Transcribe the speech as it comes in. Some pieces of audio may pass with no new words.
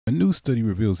new study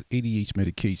reveals ADHD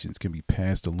medications can be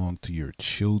passed along to your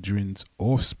children's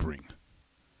offspring.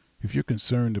 If you're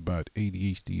concerned about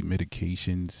ADHD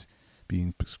medications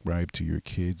being prescribed to your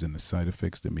kids and the side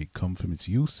effects that may come from its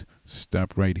use,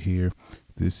 stop right here.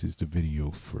 This is the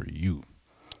video for you.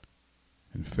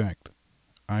 In fact,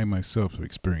 I myself have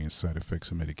experienced side effects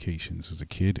of medications as a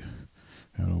kid.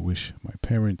 I wish my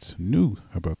parents knew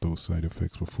about those side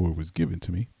effects before it was given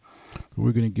to me. But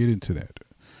we're going to get into that.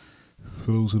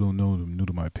 For those who don't know, I'm new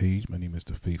to my page. My name is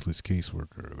the Faceless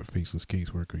Caseworker. The Faceless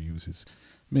Caseworker uses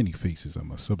many faces.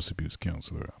 I'm a substance abuse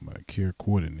counselor. I'm a care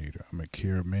coordinator. I'm a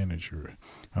care manager.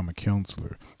 I'm a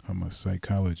counselor. I'm a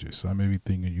psychologist. I'm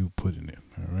everything that you put in it.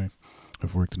 All right.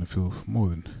 I've worked in the field for more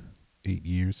than 8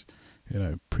 years, and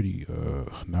I'm pretty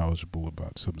knowledgeable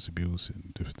about substance abuse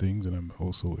and different things. And I'm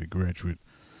also a graduate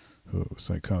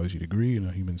psychology degree and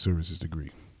a human services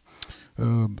degree.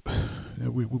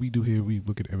 What we do here, we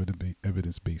look at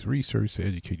evidence-based research to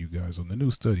educate you guys on the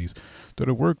new studies that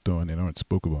are worked on and aren't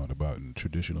spoken about in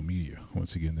traditional media.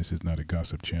 Once again, this is not a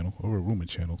gossip channel or a rumor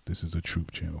channel. This is a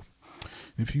truth channel.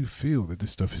 If you feel that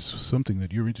this stuff is something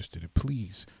that you're interested in,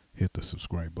 please hit the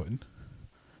subscribe button.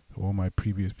 All my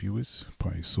previous viewers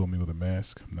probably saw me with a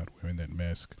mask. I'm not wearing that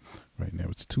mask right now.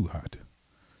 It's too hot.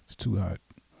 It's too hot.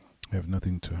 I have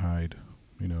nothing to hide,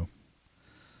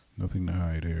 Nothing to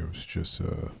hide here. It's just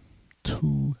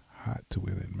too hot to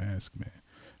wear that mask, man.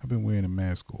 I've been wearing a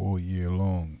mask all year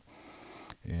long,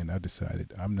 and I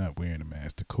decided I'm not wearing a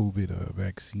mask. The COVID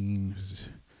vaccine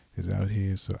is out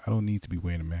here, so I don't need to be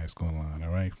wearing a mask online,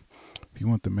 all right? If you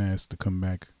want the mask to come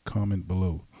back, comment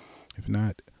below. If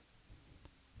not,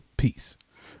 peace,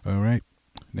 all right?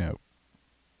 Now,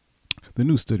 the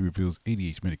new study reveals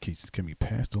ADHD medications can be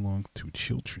passed along to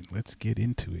children. Let's get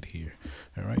into it here.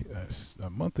 All right. A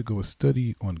month ago, a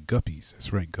study on guppies,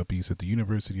 that's right, guppies at the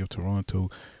University of Toronto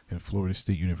and Florida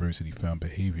State University found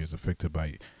behaviors affected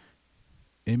by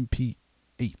MPH.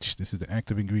 This is the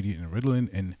active ingredient in Ritalin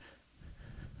and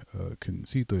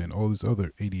Concita and all these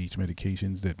other ADHD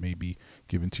medications that may be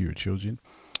given to your children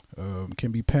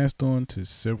can be passed on to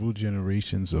several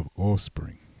generations of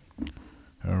offspring.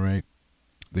 All right.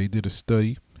 They did a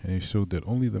study, and it showed that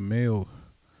only the male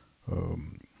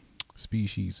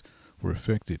species were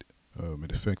affected.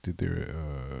 It affected their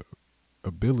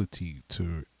ability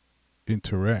to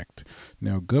interact.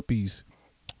 Now, guppies,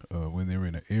 when they're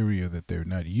in an area that they're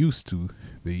not used to,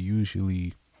 they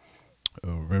usually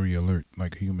are very alert.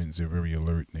 Like humans, they're very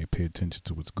alert, and they pay attention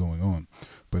to what's going on.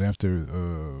 But after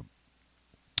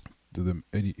the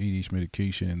ADHD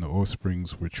medication and the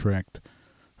offsprings were tracked,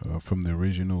 from the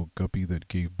original guppy that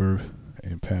gave birth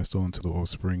and passed on to the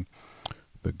offspring,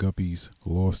 the guppies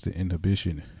lost the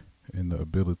inhibition and the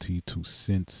ability to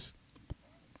sense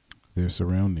their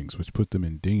surroundings, which put them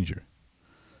in danger.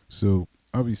 So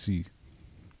obviously,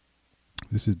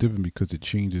 this is different because it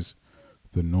changes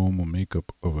the normal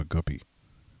makeup of a guppy.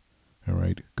 All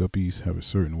right, guppies have a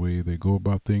certain way they go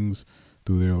about things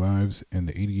through their lives, and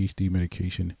the ADHD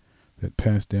medication that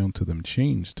passed down to them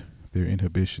changed their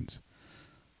inhibitions.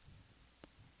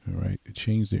 All right, it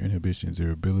changed their inhibitions, their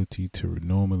ability to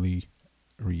normally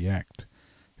react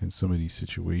in some of these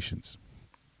situations.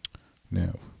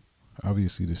 Now,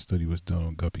 obviously, this study was done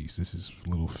on guppies. This is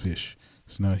little fish.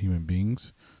 It's not human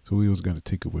beings, so we always got to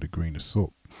take it with a grain of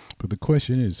salt. But the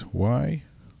question is, why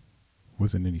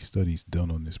wasn't any studies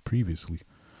done on this previously?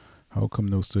 How come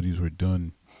no studies were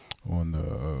done on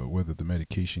whether the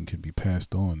medication can be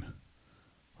passed on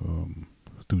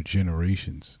through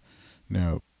generations?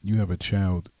 Now, you have a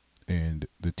child and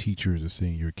the teachers are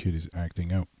saying your kid is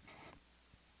acting out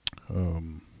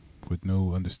with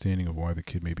no understanding of why the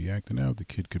kid may be acting out. The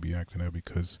kid could be acting out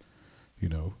because,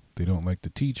 they don't like the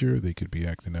teacher. They could be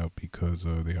acting out because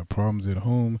they have problems at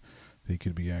home. They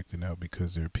could be acting out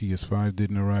because their PS5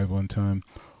 didn't arrive on time.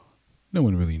 No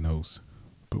one really knows.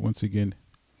 But once again,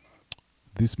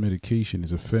 this medication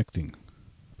is affecting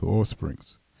the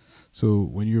offsprings. So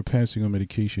when you're passing on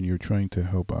medication, you're trying to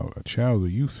help out a child who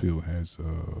you feel has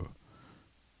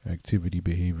activity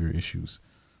behavior issues.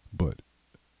 But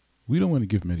we don't want to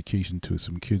give medication to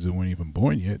some kids that weren't even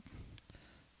born yet.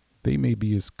 They may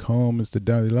be as calm as the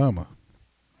Dalai Lama.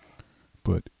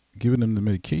 But giving them the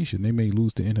medication, they may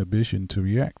lose the inhibition to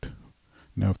react.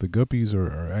 Now, if the guppies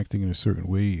are acting in a certain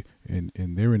way in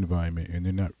their environment and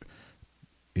they're not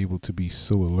able to be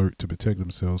so alert to protect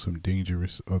themselves from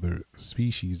dangerous other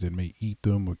species that may eat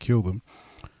them or kill them,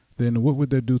 then what would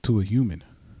that do to a human?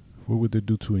 What would that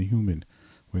do to a human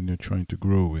when they're trying to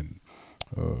grow and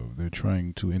they're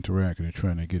trying to interact and they're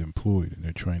trying to get employed and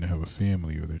they're trying to have a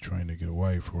family or they're trying to get a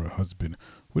wife or a husband?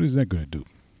 What is that going to do?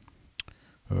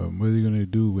 What are they going to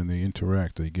do when they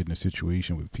interact or they get in a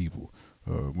situation with people?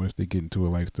 What if they get into a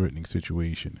life-threatening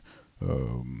situation?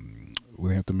 Will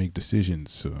they have to make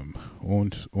decisions,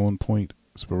 on point,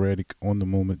 sporadic, on the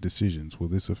moment decisions? Will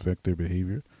this affect their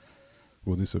behavior?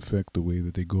 Will this affect the way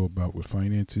that they go about with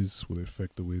finances? Will it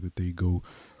affect the way that they go,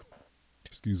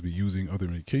 using other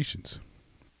medications?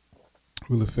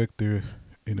 Will it affect their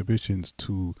inhibitions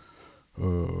to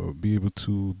be able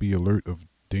to be alert of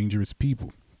dangerous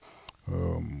people,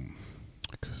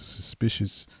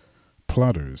 suspicious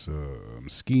plotters,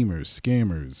 schemers,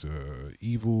 scammers,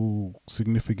 evil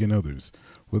significant others?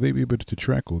 Will they be able to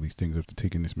track all these things after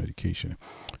taking this medication?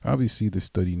 Obviously, this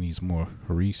study needs more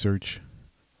research,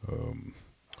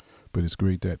 but it's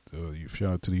great that you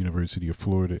shout out to the University of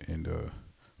Florida and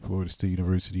Florida State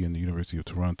University and the University of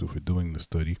Toronto for doing the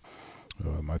study.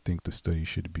 I think the study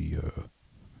should be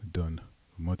done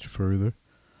much further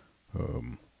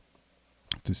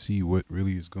to see what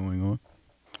really is going on.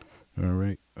 All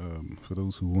right. For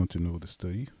those who want to know the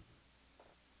study,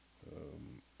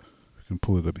 I can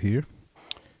pull it up here.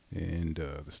 And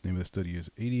the name of the study is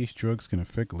ADHD drugs can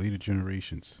affect later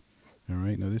generations. All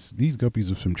right. Now, these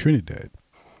guppies are from Trinidad,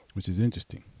 which is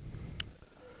interesting.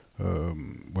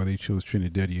 Why they chose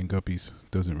Trinidadian guppies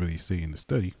doesn't really say in the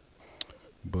study,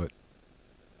 but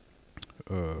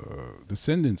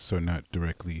descendants are not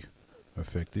directly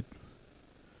affected.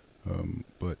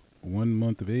 But 1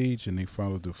 month of age, and they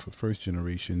followed the first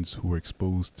generations who were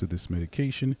exposed to this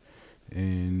medication,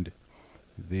 and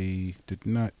they did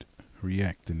not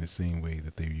react in the same way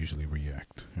that they usually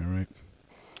react. All right,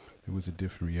 it was a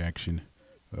different reaction.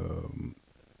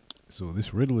 So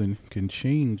this Ritalin can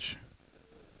change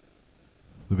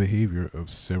the behavior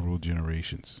of several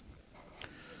generations,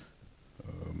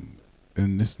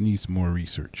 and this needs more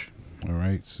research. All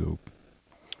right, so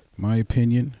my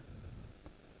opinion,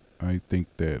 I think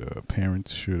that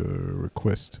parents should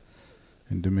request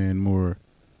and demand more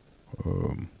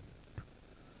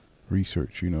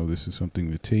research. This is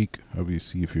something to take.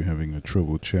 Obviously, if you're having a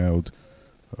troubled child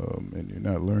and you're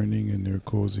not learning and they're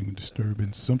causing a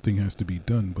disturbance, something has to be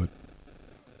done. But,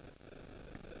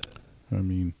 I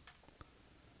mean,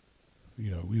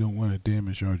 we don't want to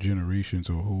damage our generations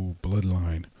or whole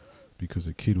bloodline because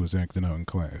a kid was acting out in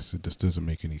class. It just doesn't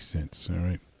make any sense, all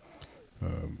right?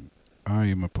 I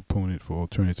am a proponent for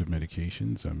alternative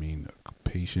medications. I mean,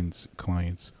 patients,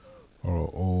 clients are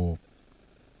all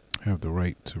have the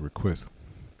right to request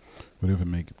whatever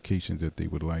medications that they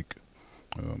would like.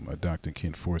 A doctor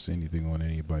can't force anything on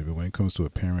anybody, but when it comes to a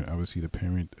parent, obviously the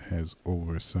parent has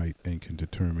oversight and can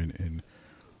determine and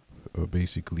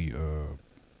basically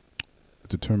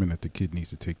determine that the kid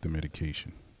needs to take the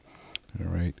medication. All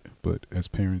right, but as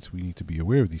parents, we need to be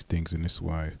aware of these things, and this is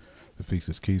why the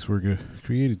Faceless Caseworker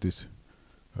created this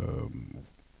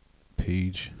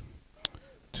page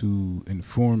to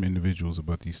inform individuals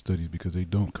about these studies, because they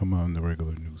don't come out in the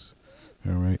regular news.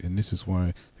 All right, and this is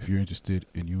why, if you're interested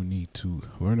and you need to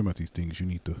learn about these things, you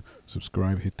need to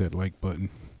subscribe, hit that like button.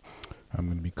 I'm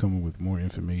going to be coming with more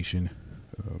information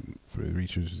for the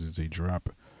researchers as they drop.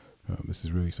 This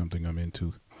is really something I'm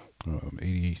into.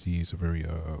 ADHD is a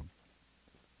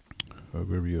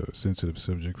very sensitive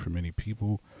subject for many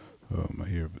people. I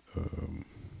hear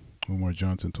Omar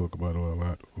Johnson talk about it a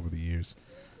lot over the years.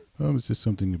 It's just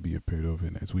something to be a part of,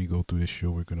 and as we go through this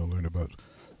show, we're going to learn about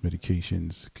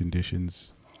medications,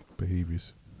 conditions,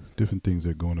 behaviors, different things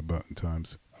that are going about in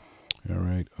times. All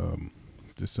right,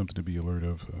 just something to be alert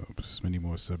of. Just many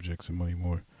more subjects and many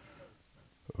more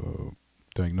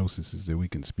diagnoses that we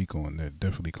can speak on that are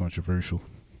definitely controversial.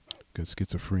 Got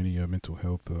schizophrenia, mental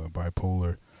health,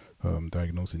 bipolar,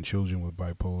 diagnosing children with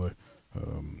bipolar,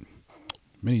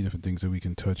 many different things that we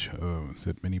can touch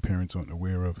that many parents aren't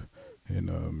aware of,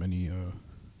 and many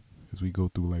as we go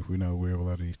through life, we're not aware of a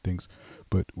lot of these things,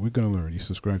 but we're going to learn. You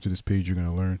subscribe to this page, you're going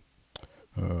to learn.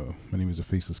 My name is the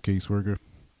Faceless Caseworker.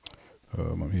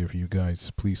 I'm here for you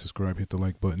guys. Please subscribe, hit the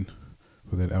like button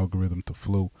for that algorithm to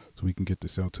flow so we can get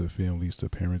this out to the families, to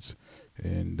parents,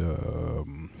 and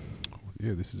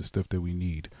yeah, this is the stuff that we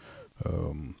need.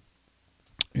 And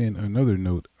another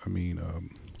note, I mean,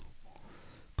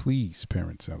 please,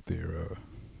 parents out there,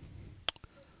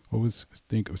 always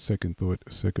think of second thought,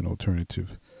 a second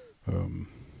alternative.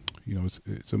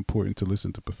 It's important to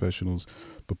listen to professionals,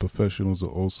 but professionals are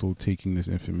also taking this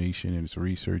information and its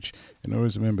research. And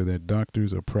always remember that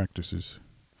doctors are practicers.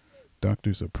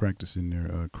 Doctors are practicing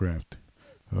their craft,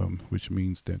 which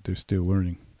means that they're still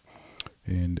learning.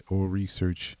 And all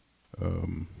research,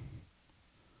 you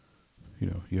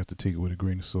have to take it with a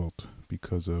grain of salt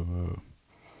because of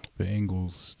the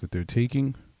angles that they're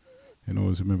taking. And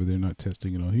always remember they're not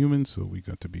testing it on humans, so we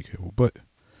got to be careful. But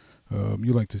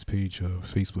You like this page,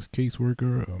 Faceless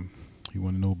Caseworker. You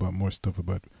want to know about more stuff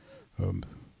about um,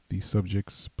 these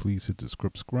subjects, please hit the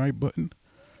subscribe button.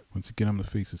 Once again, I'm the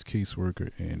Faceless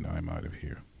Caseworker, and I'm out of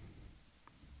here.